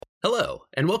Hello,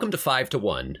 and welcome to 5 to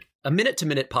 1, a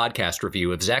minute-to-minute podcast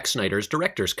review of Zack Snyder's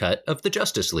director's cut of the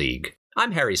Justice League.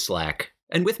 I'm Harry Slack,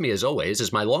 and with me as always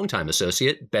is my longtime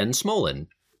associate, Ben Smolin.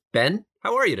 Ben,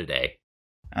 how are you today?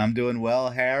 I'm doing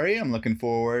well, Harry. I'm looking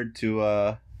forward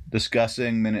to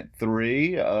discussing minute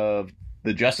 3 of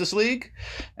the Justice League,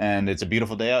 and it's a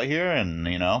beautiful day out here, and,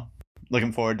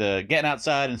 looking forward to getting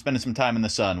outside and spending some time in the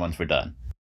sun once we're done.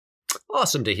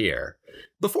 Awesome to hear.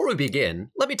 Before we begin,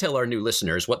 let me tell our new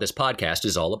listeners what this podcast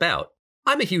is all about.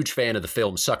 I'm a huge fan of the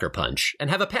film Sucker Punch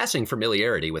and have a passing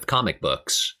familiarity with comic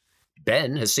books.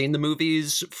 Ben has seen the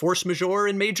movies Force Majeure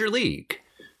and Major League.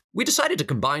 We decided to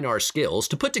combine our skills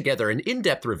to put together an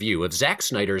in-depth review of Zack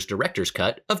Snyder's director's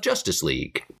cut of Justice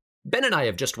League. Ben and I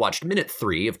have just watched minute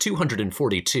 3 of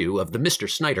 242 of the Mr.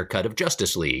 Snyder cut of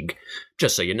Justice League.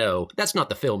 Just so you know, that's not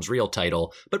the film's real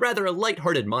title, but rather a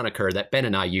lighthearted moniker that Ben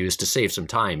and I use to save some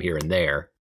time here and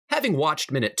there. Having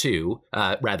watched minute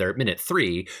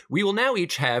 3, we will now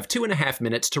each have 2.5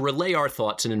 minutes to relay our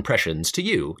thoughts and impressions to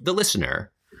you, the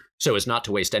listener. So as not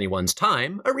to waste anyone's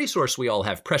time, a resource we all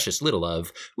have precious little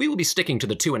of, we will be sticking to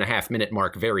the 2.5 minute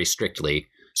mark very strictly,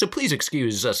 so please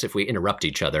excuse us if we interrupt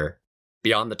each other.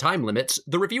 Beyond the time limits,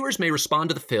 the reviewers may respond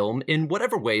to the film in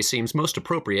whatever way seems most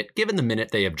appropriate given the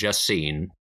minute they have just seen.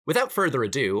 Without further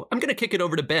ado, I'm going to kick it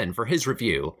over to Ben for his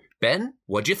review. Ben,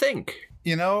 what'd you think?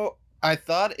 I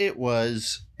thought it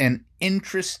was an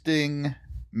interesting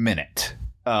minute.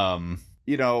 I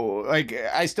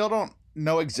still don't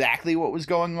know exactly what was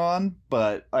going on,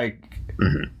 but so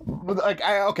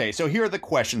here are the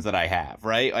questions that I have,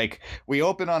 right? We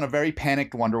open on a very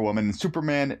panicked Wonder Woman, and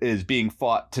Superman is being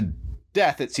fought to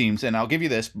death, it seems, and I'll give you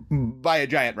this, by a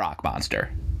giant rock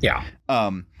monster. Yeah.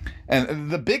 And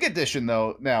the big addition,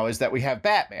 though, now is that we have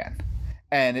Batman.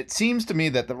 And it seems to me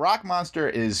that the rock monster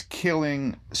is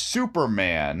killing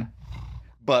Superman,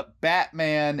 but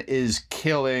Batman is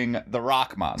killing the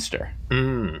rock monster.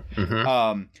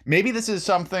 Maybe this is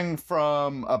something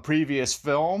from a previous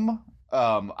film.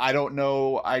 I don't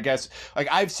know. I guess,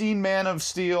 I've seen Man of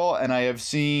Steel, and I have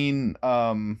seen,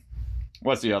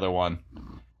 what's the other one?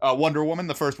 Wonder Woman,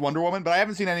 the first Wonder Woman, but I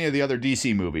haven't seen any of the other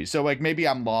DC movies. So, maybe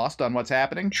I'm lost on what's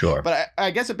happening. Sure. But I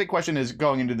guess a big question is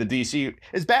going into the DC,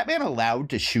 is Batman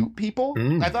allowed to shoot people?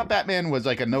 I thought Batman was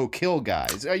a no-kill guy.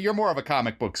 You're more of a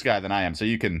comic books guy than I am, so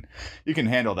you can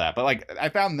handle that. But, I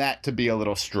found that to be a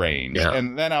little strange. Yeah.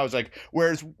 And then I was like,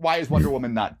 why is Wonder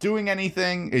Woman not doing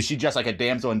anything? Is she just a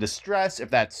damsel in distress?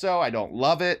 If that's so, I don't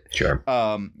love it. Sure.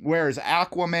 Where's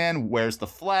Aquaman? Where's the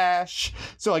Flash?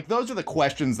 So, those are the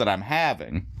questions that I'm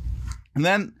having. And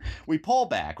then we pull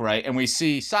back, right, and we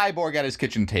see Cyborg at his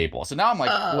kitchen table. So now I'm like,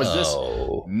 Was this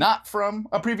not from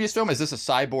a previous film? Is this a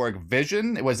Cyborg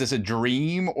vision? Was this a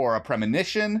dream or a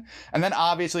premonition? And then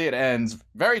obviously it ends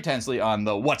very tensely on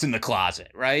the what's in the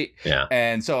closet, right? Yeah.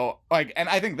 And so, and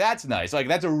I think that's nice.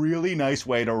 That's a really nice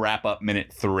way to wrap up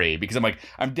minute 3, because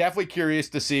I'm definitely curious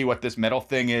to see what this metal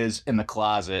thing is in the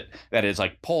closet that is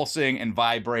pulsing and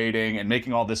vibrating and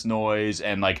making all this noise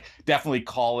and definitely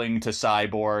calling to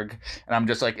Cyborg. And I'm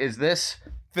just is this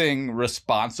thing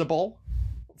responsible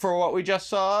for what we just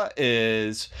saw?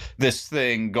 Is this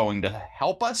thing going to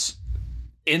help us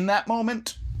in that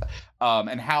moment?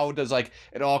 And how does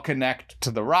it all connect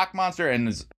to the rock monster?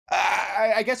 And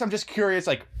I guess I'm just curious,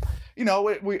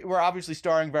 we're obviously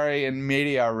starring very in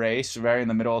media race, very in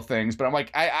the middle of things, but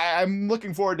I'm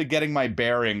looking forward to getting my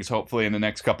bearings, hopefully in the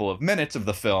next couple of minutes of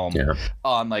the film,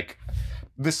 on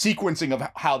the sequencing of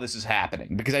how this is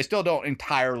happening, because I still don't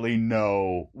entirely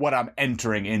know what I'm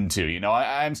entering into.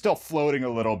 I'm still floating a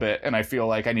little bit, and I feel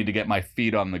like I need to get my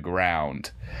feet on the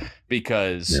ground,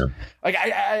 because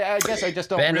I guess I just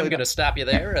don't. Ben, I'm going to stop you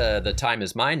there. The time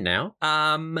is mine now.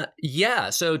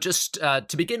 So just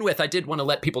to begin with, I did want to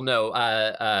let people know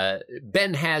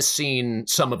Ben has seen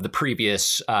some of the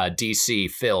previous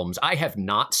DC films. I have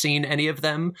not seen any of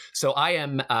them, so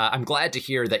I'm glad to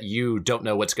hear that you don't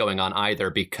know what's going on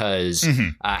either, because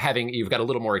you've got a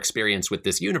little more experience with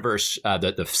this universe,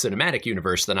 the cinematic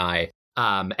universe, than I.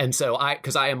 And so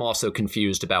because I am also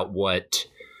confused about what.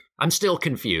 I'm still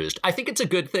confused. I think it's a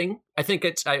good thing. I think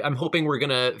I'm hoping we're going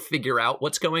to figure out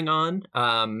what's going on.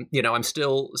 I'm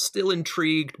still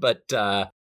intrigued, but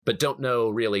don't know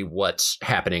really what's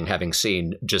happening, having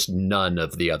seen just none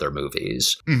of the other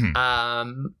movies.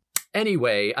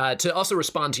 Anyway, to also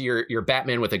respond to your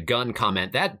Batman with a gun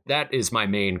comment, that is my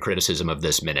main criticism of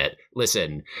this minute.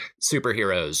 Listen,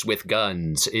 superheroes with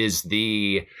guns is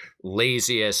the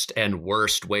laziest and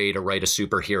worst way to write a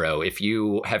superhero. If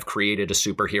you have created a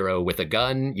superhero with a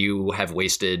gun, you have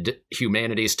wasted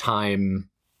humanity's time.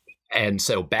 And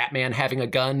so Batman having a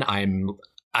gun, I'm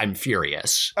I'm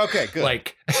furious. Okay, good.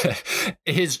 Like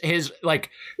his like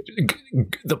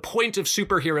the point of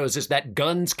superheroes is that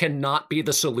guns cannot be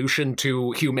the solution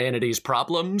to humanity's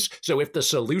problems. So if the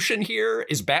solution here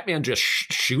is Batman just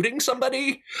shooting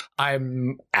somebody,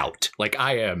 I'm out. Like,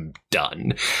 I am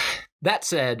done. That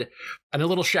said, on a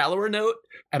little shallower note,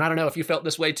 and I don't know if you felt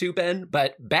this way too, Ben,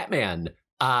 but Batman,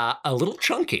 a little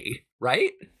chunky,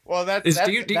 right? Well, that's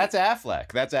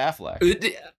Affleck. That's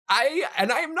Affleck.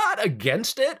 I'm not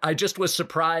against it. I just was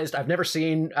surprised. I've never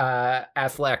seen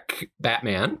Affleck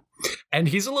Batman, and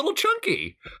he's a little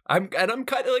chunky. I'm kind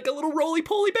of like a little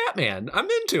roly-poly Batman. I'm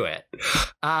into it.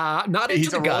 Not into the gun.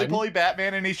 He's a roly-poly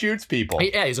Batman, and he shoots people.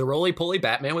 Yeah, he's a roly-poly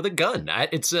Batman with a gun.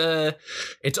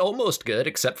 It's almost good,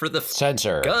 except for the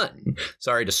censor gun.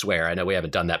 Sorry to swear. I know we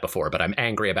haven't done that before, but I'm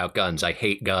angry about guns. I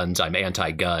hate guns. I'm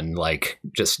anti-gun. Like,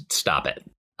 just stop it.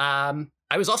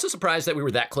 I was also surprised that we were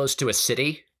that close to a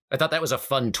city. I thought that was a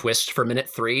fun twist for minute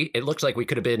 3. It looks like we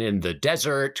could have been in the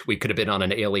desert. We could have been on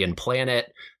an alien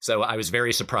planet. So I was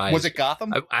very surprised. Was it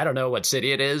Gotham? I don't know what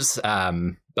city it is,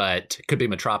 but it could be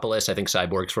Metropolis. I think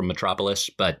Cyborg's from Metropolis.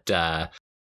 But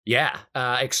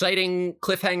exciting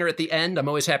cliffhanger at the end. I'm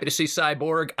always happy to see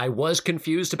Cyborg. I was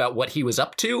confused about what he was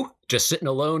up to, just sitting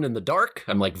alone in the dark.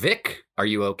 I'm like, Vic, are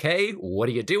you okay? What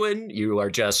are you doing? You are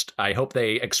just, I hope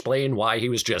they explain why he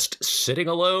was just sitting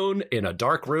alone in a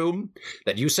dark room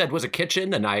that you said was a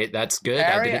kitchen, and that's good.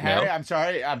 Harry, I didn't know. I'm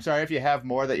sorry if you have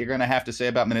more that you're going to have to say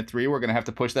about minute 3. We're going to have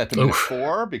to push that to minute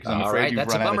 4 because I'm afraid you've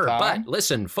run out of time. But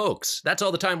listen, folks, that's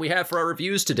all the time we have for our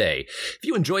reviews today. If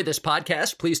you enjoyed this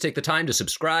podcast, please take the time to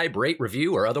subscribe, rate,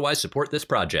 review, or otherwise support this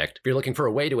project. If you're looking for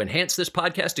a way to enhance this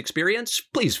podcast experience,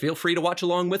 please feel free to watch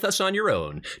along with us on your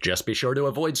own. Just be sure to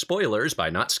avoid spoilers by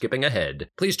not skipping ahead.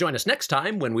 Please join us next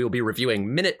time when we will be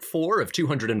reviewing minute 4 of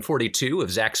 242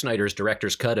 of Zack Snyder's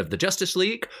director's cut of the Justice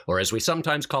League, or as we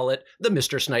sometimes call it, the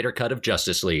Mr. Snyder cut of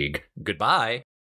Justice League. Goodbye.